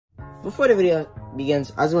before the video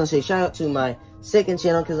begins, I just want to say shout out to my second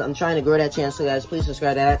channel because I'm trying to grow that channel. So guys, please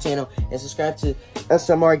subscribe to that channel and subscribe to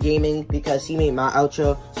SMR Gaming because he made my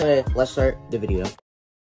outro. So yeah, let's start the video.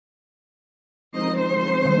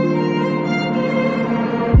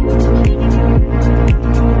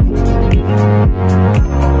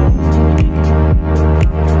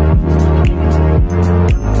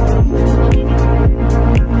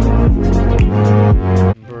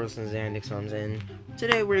 And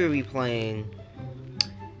today we're going to be playing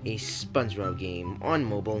a Spongebob game on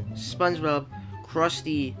mobile. Spongebob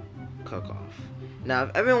Krusty Cook-Off. Now,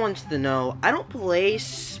 if everyone wants to know, I don't play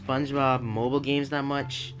Spongebob mobile games that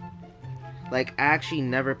much. Like, I actually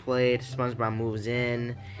never played SpongeBob Moves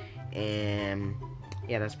In, and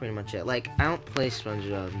yeah, that's pretty much it. Like, I don't play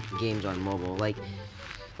SpongeBob games on mobile. Like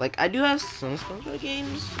I do have some SpongeBob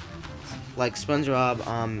games, like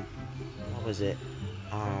SpongeBob, what was it?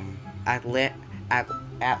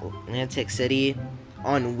 Atlantic City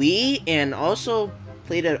on Wii, and also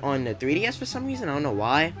played it on the 3DS for some reason. I don't know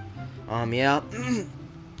why. Yeah.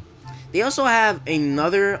 They also have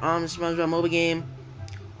another SpongeBob mobile game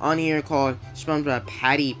on here called SpongeBob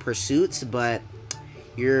Patty Pursuits, but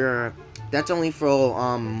that's only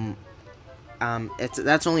for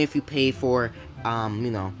that's only if you pay for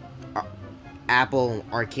you know, Apple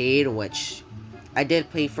Arcade, which I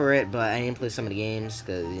did pay for it, but I didn't play some of the games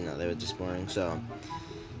because, you know, they were just boring. So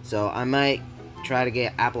I might try to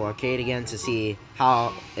get Apple Arcade again to see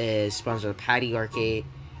how SpongeBob Patty Arcade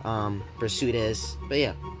Pursuit is. But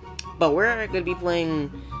yeah, but we're gonna be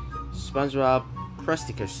playing SpongeBob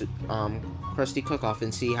Krusty Cook-Off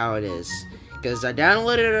and see how it is, because I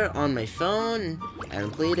downloaded it on my phone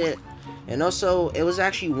and played it, and also it was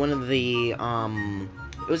actually one of the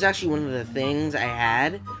things I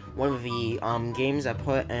had. One of the games I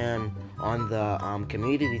put in on the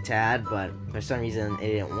community tab, but for some reason it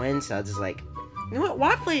didn't win, so I was just like, you know what,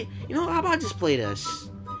 why play, you know, how about I just play this?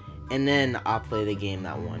 And then I'll play the game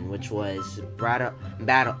that won, which was Brawl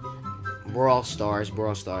Stars,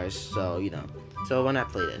 so, you know, so why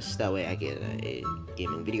not play this? That way I get a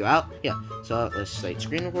gaming video out. Yeah, so let's start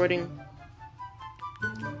screen recording.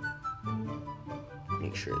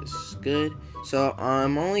 Make sure this is good. So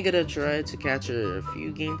I'm only gonna try to capture a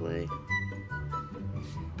few gameplay.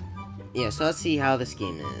 Yeah, so let's see how this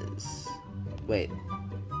game is. Wait.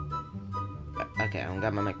 Okay, I don't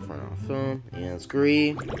got my microphone off. Phone. Yeah, let's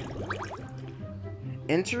agree.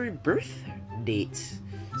 Enter birth date.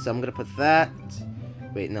 So I'm gonna put that.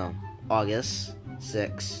 Wait, no. August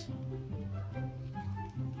 6th.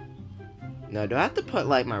 No, do I have to put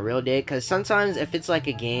like my real date? Because sometimes if it's like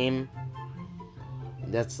a game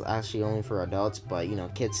that's actually only for adults, but, you know,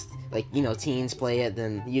 kids, like, you know, teens play it,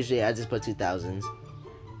 then usually I just put 2000s.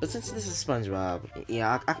 But since this is SpongeBob,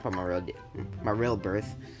 yeah, I can put my real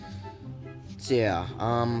birth. So yeah,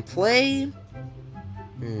 play.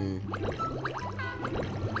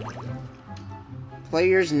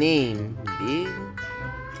 Player's name.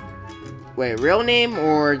 Wait, real name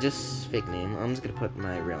or just fake name? I'm just gonna put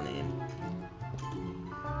my real name.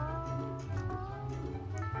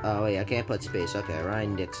 Oh wait, I can't put space. Okay,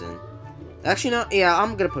 Ryan Dixon. Actually, no. Yeah,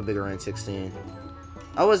 I'm gonna put Bigger Ryan 16.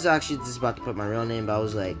 I was actually just about to put my real name, but I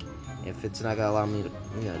was like, if it's not gonna allow me to,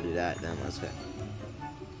 you know, do that, then let's go.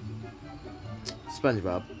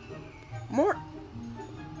 SpongeBob.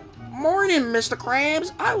 Morning, Mr.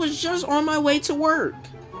 Krabs. I was just on my way to work.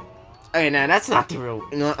 Okay, nah, that's not the real.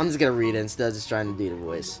 You know, I'm just gonna read it instead of just trying to do the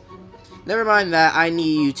voice. Never mind that. I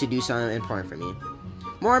need you to do something important for me.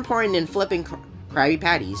 More important than flipping Krabby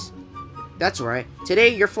Patties. That's right. Today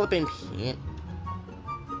you're flipping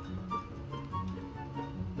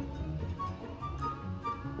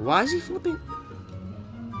Why is he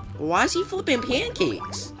flipping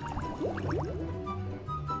pancakes?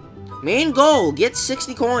 Main goal, get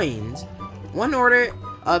 60 coins. One order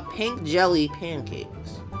of pink jelly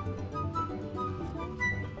pancakes.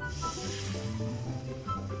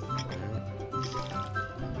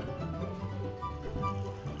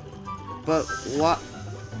 But what?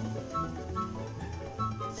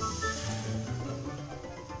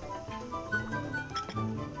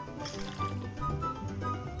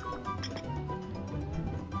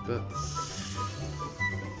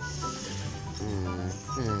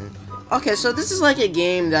 Okay, so this is like a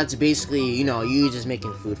game that's basically, you know, you just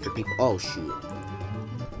making food for people. Oh, shoot.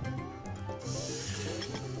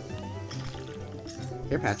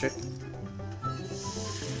 Here, Patrick.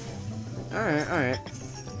 Alright.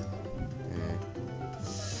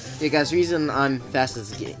 Yeah, guys, the reason I'm fast at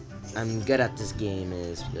this game, I'm good at this game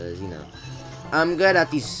is because, you know, I'm good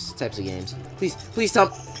at these types of games. Please tell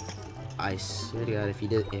me. I swear to God, if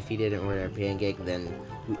he didn't order a pancake, then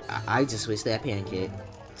I just wasted that pancake.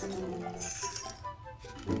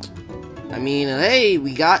 I mean, hey,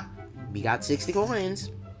 we got 60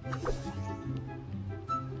 coins.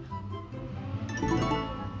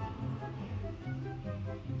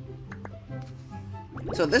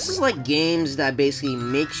 So this is like games that basically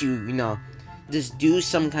makes you, you know, just do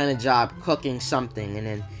some kind of job cooking something, and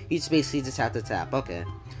then you just basically just have to tap. Okay.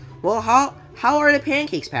 Well, how are the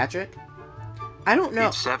pancakes, Patrick? I don't know.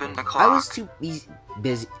 It's 7 o'clock. I was too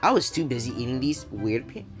busy. I was too busy eating these weird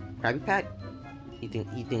Krabby Patty. He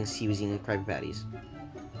thinks he was eating Krabby Patties.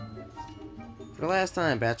 For the last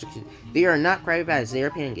time, Patrick, they are not Krabby Patties. They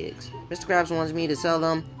are pancakes. Mr. Krabs wants me to sell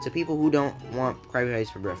them to people who don't want Krabby Patties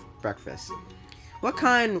for breakfast. What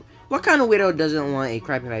kind of widow doesn't want a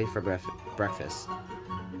Krabby Patty for breakfast?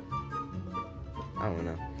 I don't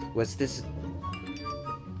know. What's this?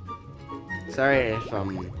 Sorry if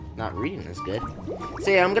I'm not reading this good.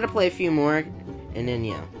 So yeah, I'm gonna play a few more, and then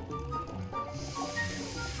yeah.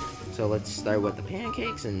 So let's start with the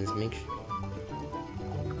pancakes and just make sure.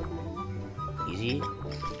 Easy.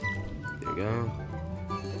 There we go.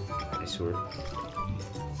 I swear.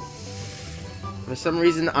 For some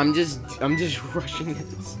reason, I'm just rushing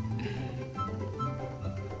this.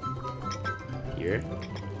 Here.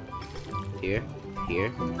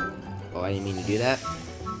 Oh, I didn't mean to do that.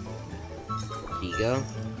 Here you go.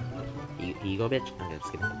 Here you go, bitch. Okay, let's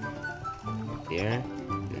get it. Here.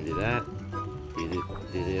 And do that. Do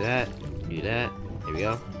that. Do that. There we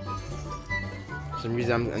go. For some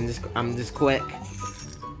reason, I'm just quick.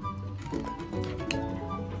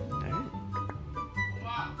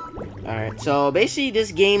 Alright, so basically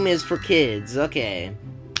this game is for kids. Okay.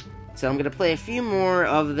 So I'm gonna play a few more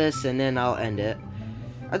of this and then I'll end it.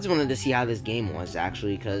 I just wanted to see how this game was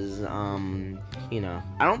actually, because you know,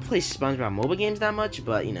 I don't play Spongebob mobile games that much,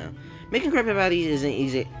 but you know, making Krabby Patties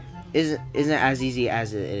isn't as easy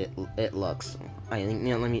as it looks. You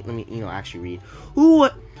know, let me you know actually read. Who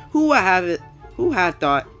would have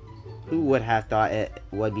thought it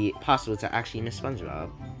would be possible to actually miss SpongeBob?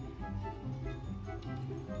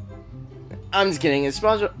 I'm just kidding. If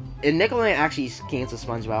Nickelodeon actually cancels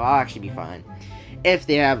SpongeBob, I'll actually be fine. If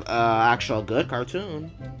they have actual good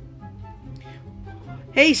cartoon.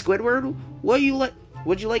 Hey Squidward, would you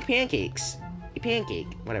like pancakes? A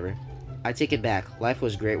pancake, whatever. I take it back. Life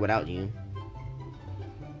was great without you.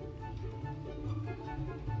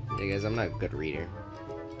 Yeah, guys, I'm not a good reader.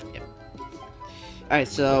 Yep. Alright,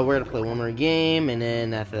 so we're gonna play one more game, and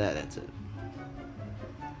then after that, that's it.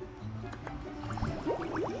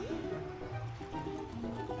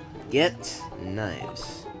 Get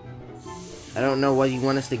knives. I don't know what you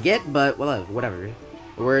want us to get, but whatever.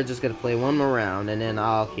 We're just gonna play one more round, and then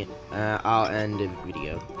I'll end the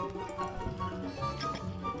video.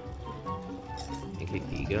 Okay,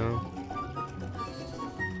 here you go.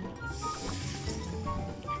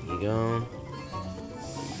 Here you go.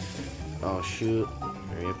 Oh shoot!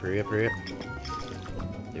 Hurry up! Hurry up! Hurry up!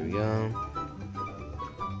 There we go.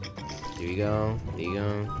 There you go. There you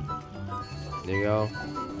go. There you go.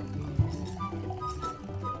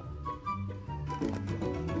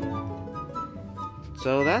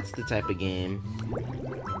 So that's the type of game.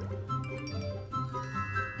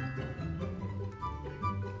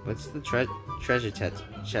 What's the treasure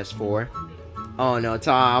chest for? Oh no,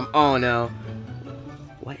 Tom. Oh no.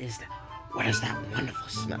 What is that? What is that wonderful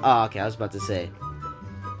smell? Oh, okay. I was about to say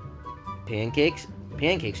pancakes.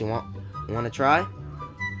 Pancakes. You want to try?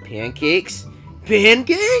 Pancakes.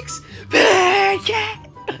 Pancakes.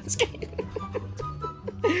 Pancakes.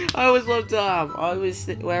 I always love Tom. I always,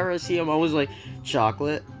 whenever I see him, I always like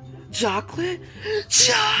chocolate, chocolate,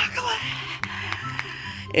 chocolate.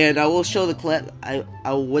 And I will show the clip. I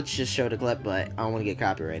would just show the clip, but I don't want to get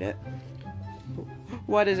copyrighted.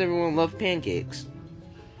 Why does everyone love pancakes?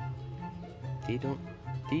 They don't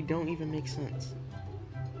even make sense.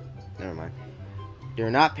 Never mind.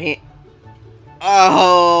 They're not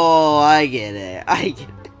Oh, I get it. I get it.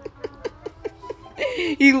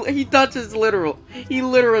 He thought it's literal. He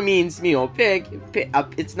literally means, you know,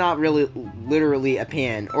 it's not really literally a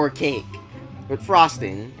pan or cake with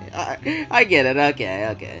frosting. I get it.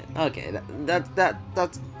 Okay.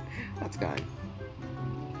 That's kind.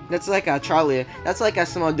 That's like a Charlie. That's like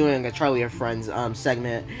someone doing a Charlie or Friends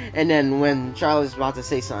segment, and then when Charlie's about to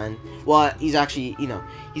say something, well, he's actually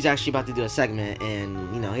about to do a segment,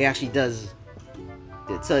 and you know, he actually does.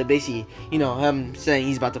 So basically, you know, him saying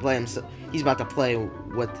he's about to play himself. He's about to play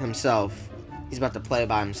with himself. He's about to play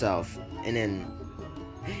by himself, and then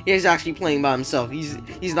he's actually playing by himself. He's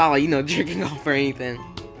not like, you know, jerking off or anything.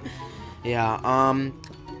 Yeah.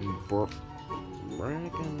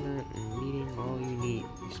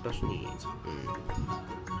 special needs.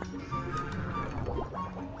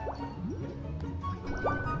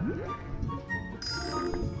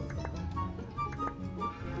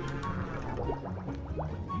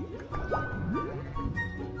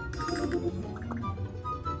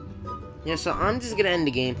 Yeah, so I'm just gonna end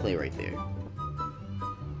the gameplay right there.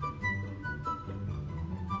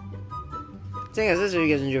 So guys, this is what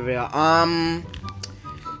you guys enjoyed the video.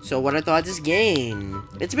 So what I thought of this game,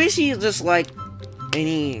 it's basically just like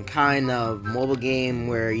any kind of mobile game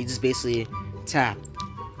where you just basically tap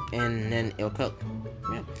and then it'll cook.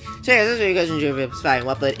 Yeah. So guys, this is what you guys enjoyed the video. Subscribe,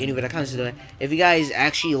 upload any video comments today. If you guys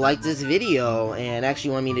actually like this video and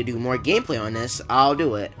actually want me to do more gameplay on this, I'll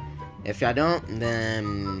do it. If y'all don't,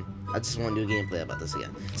 then I just want to do a gameplay about this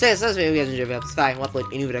again. So guys, that's the video. If you guys enjoyed the video, subscribe,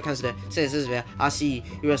 upload any video comments today. So guys, this is the video. I'll see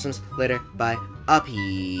you wrestlers later. Bye.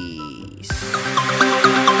 Peace.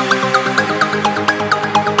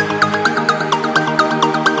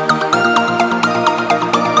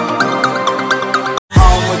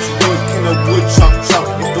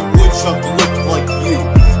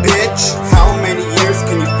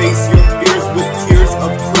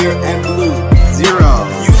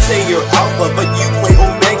 But you play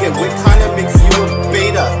Omega, what kind of makes you a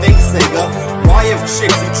beta? Thanks, Sega. Why have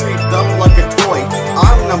chicks you treat them